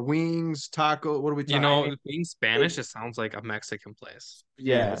famous for? Wings, taco. What are we talking? Being Spanish, it sounds like a Mexican place.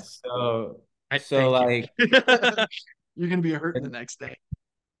 Yeah. Yeah. So I so thank you. like You're gonna be hurting the next day.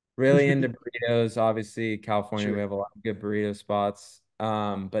 really into burritos. Obviously, California, we Sure. have a lot of good burrito spots.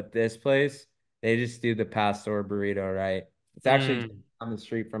 But this place, they just do the pastor burrito, right? It's actually just Mm. on the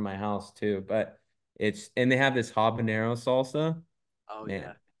street from my house too, but and they have this habanero salsa. Oh Man,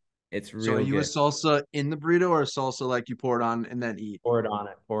 yeah. it's So are real you a good. salsa in the burrito or a salsa like you pour it on and then eat? Pour it on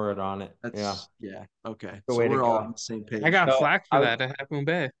it. Pour it on it. Yeah, That's yeah. Okay. the So way to we're all on go. the same I page. got So flack for I that at Half Moon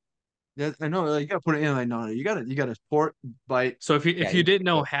Bay. Yeah, I know. Like, you gotta put it in. Like, no, you gotta pour it, bite. So yeah, if you didn't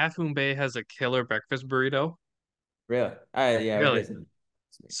know, Half Moon Bay has a killer breakfast burrito. really. Yeah, it Really? isn't.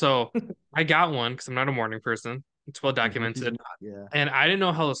 So I got one because I'm not a morning person. It's well He's documented. not. Yeah. And I didn't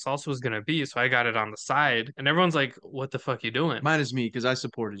know how the salsa was gonna be, so I got it on the side. And everyone's like, "What the fuck you doing?" Mine is me because I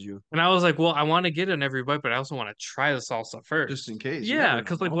supported you And I was like, "Well, I want to get it in every bite, but I also want to try the salsa just in first." case. You Yeah, never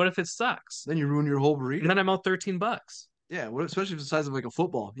because like, know. what if it sucks? Then you ruin your whole And burrito. then I'm out $13. Yeah. What, especially if it's the size of like a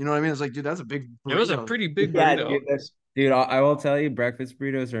football. You know what I mean? It's like, dude, that's a big It was a burrito. pretty big Yeah, burrito. dude. Dude, I will tell you, breakfast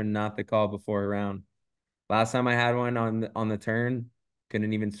burritos are not the call before a round. Last time I had one on the turn,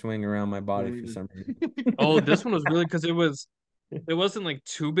 couldn't even swing around my body Couldn't for even. some reason. Oh, this one was really because it wasn't like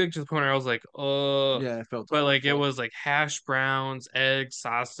too big to the point where I was like, Yeah, I felt but totally like it full. was like hash browns, egg,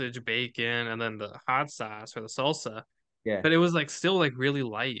 sausage, bacon, and then the hot sauce or the salsa. Yeah, But it was like still like really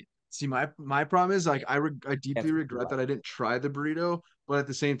light. See, my problem is like I deeply that's regret that I didn't try the burrito, but at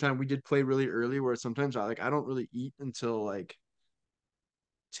the same time we did play really early where sometimes I don't really eat until like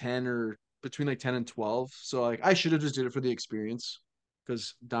 10 or between like 10 and 12. So like I should have just did it for the experience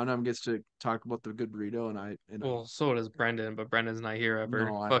because Dom gets to talk about the good burrito and I Well, so does Brendan, but Brendan's not here ever.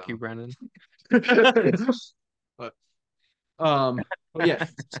 no, I Fuck you, know. Brendan. But but yeah.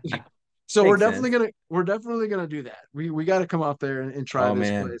 So makes sense. we're definitely gonna do that. We got to come out there and try Oh this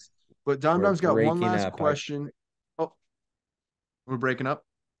man, place. But Dom we're Dom's got one breaking last up. I question. Oh, we're breaking up.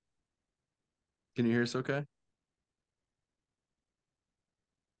 Can you hear us okay?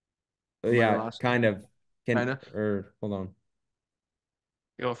 We might have yeah, lost you. kind of Kind can of. or hold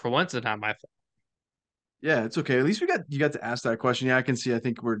on. For once, it's not my fault. Yeah, it's okay. At least you got to ask that question. Yeah, I can see. I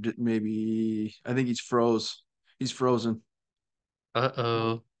think maybe I think he's froze. He's frozen.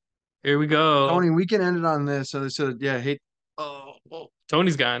 Uh-oh. Here we go. Tony, we can end it on this. So they said, yeah, hey, Oh,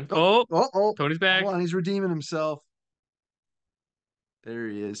 Tony's gone. oh, Oh, Tony's back. hold on, he's redeeming himself. There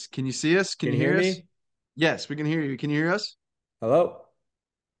he is. Can you see us? Can Can you you hear hear us? me? Yes, we can hear you. Can you hear us? Hello?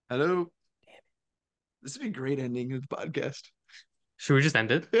 Hello. This would be a great ending of the podcast. Should we just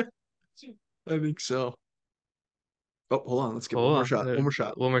end it? I think so. Oh, hold on. Let's get one Hold more on. shot. One more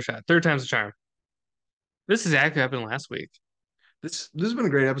shot. One more shot. Third time's a charm. This exactly happened last week. This has been a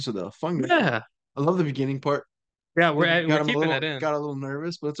great episode though. Fun. Yeah. I love the beginning part. Yeah, Then we're got him a keeping little it in. got a little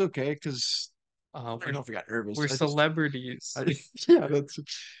nervous, but it's okay because Uh, I don't know if he got nervous. we're celebrities. Yeah, that's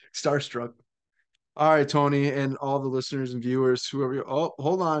starstruck. All right, Tony, and all the listeners and viewers, whoever you. Oh,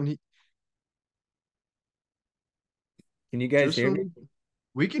 hold on. Can you guys Just hear when me?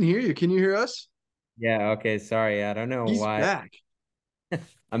 we can hear you. Can you hear us? Yeah, okay, sorry. I don't know He's why. back.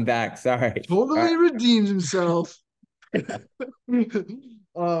 I'm back. Sorry. All Totally redeemed himself. Well,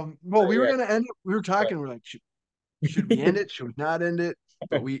 we were right. gonna end it. We were talking. We're like, should we end it? Should we not end it?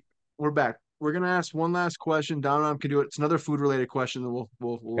 But we're back. We're gonna ask one last question. Don Ram can do it. It's another food related question. Then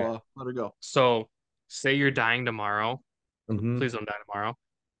we'll Okay. let her go. So, say you're dying tomorrow. Hmm. Please don't die tomorrow.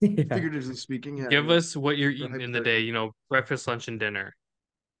 Yeah. Figuratively speaking, yeah. Give us what you're Or eating in the day, hypothetically. breakfast, lunch, and dinner.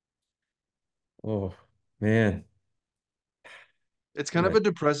 Oh man. It's kind of Right. a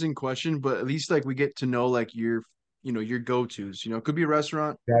depressing question, but at least like we get to know like your go-tos. It could be a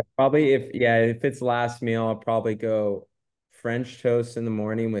restaurant. Yeah, probably if it's last meal, I'll probably go French toast in the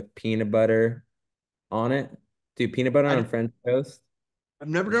morning with peanut butter on it. Dude, peanut butter I on French toast I've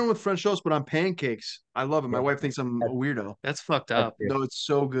never is done it with French toast, but on pancakes, I love it. My yeah, wife thinks I'm a that's, weirdo. That's fucked that's up. good. No, it's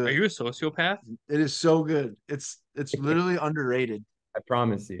so Are good. you a sociopath? It is so good. It's literally underrated. I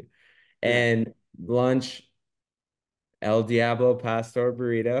promise you. Yeah. And lunch, El Diablo pastor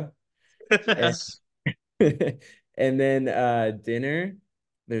burrito. And Yes. and then dinner,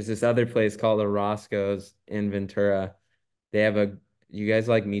 there's this other place called the Roscoe's in Ventura. They have a you guys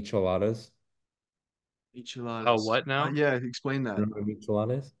like micheladas? Oh, Enchiladas. what now? Yeah, explain You that. know what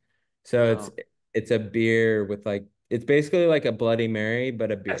micheladas? So No. it's a beer with like it's basically like a Bloody Mary,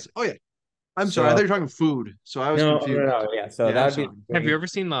 but a beer. Yes. Oh yeah. I'm sorry. I thought So you were talking food, so I was no, no, confused. no, yeah. So Yeah, that I'm would be sorry. the Have you drink, ever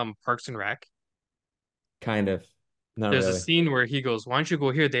seen Parks and Rec? kind of. Not There's a really. scene where he goes, "Why don't you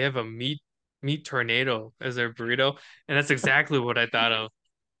go here? They have a meat tornado as their burrito," and that's exactly what I thought of.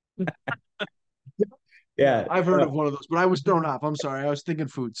 Yeah. I've heard No, of one of those, but I was thrown off. I'm sorry. I was thinking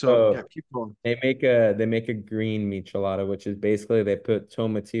food. So yeah, so keep going. they make a green michelada, which is basically they put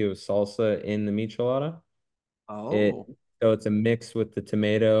tomatillo salsa in the michelada. It Oh, so it's a mix with the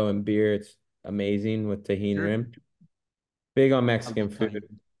tomato and beer. It's amazing with tahini sure. rim. Big on I Mexican love food.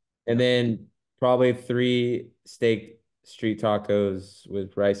 tahini. And Yep. then probably three steak street tacos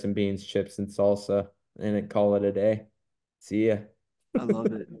with rice and beans, chips, and salsa, and then call it a day. See ya. I love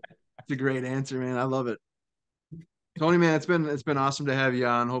it. It's a great answer, man. I love it. Tony, man, it's been awesome to have you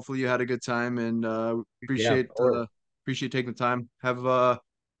on. Hopefully you had a good time and Yeah, of course. appreciate taking the time. Have a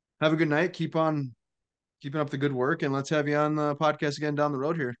good night. Keep on keeping up the good work and let's have you on the podcast again down the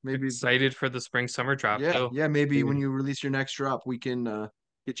road here. Maybe Excited for the spring summer drop yeah, too. yeah, maybe when Dude, you release your next drop, we can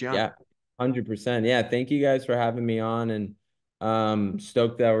get you on. yeah, 100%. Yeah, thank you guys for having me on and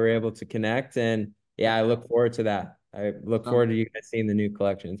stoked that we're able to connect. And yeah, I look forward to that. I look Sounds forward to you guys seeing the new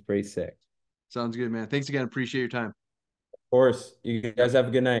collection. It's pretty sick. sounds good, man. Thanks again. Appreciate your time. Of course, you guys have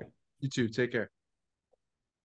a good night. You too. Take care.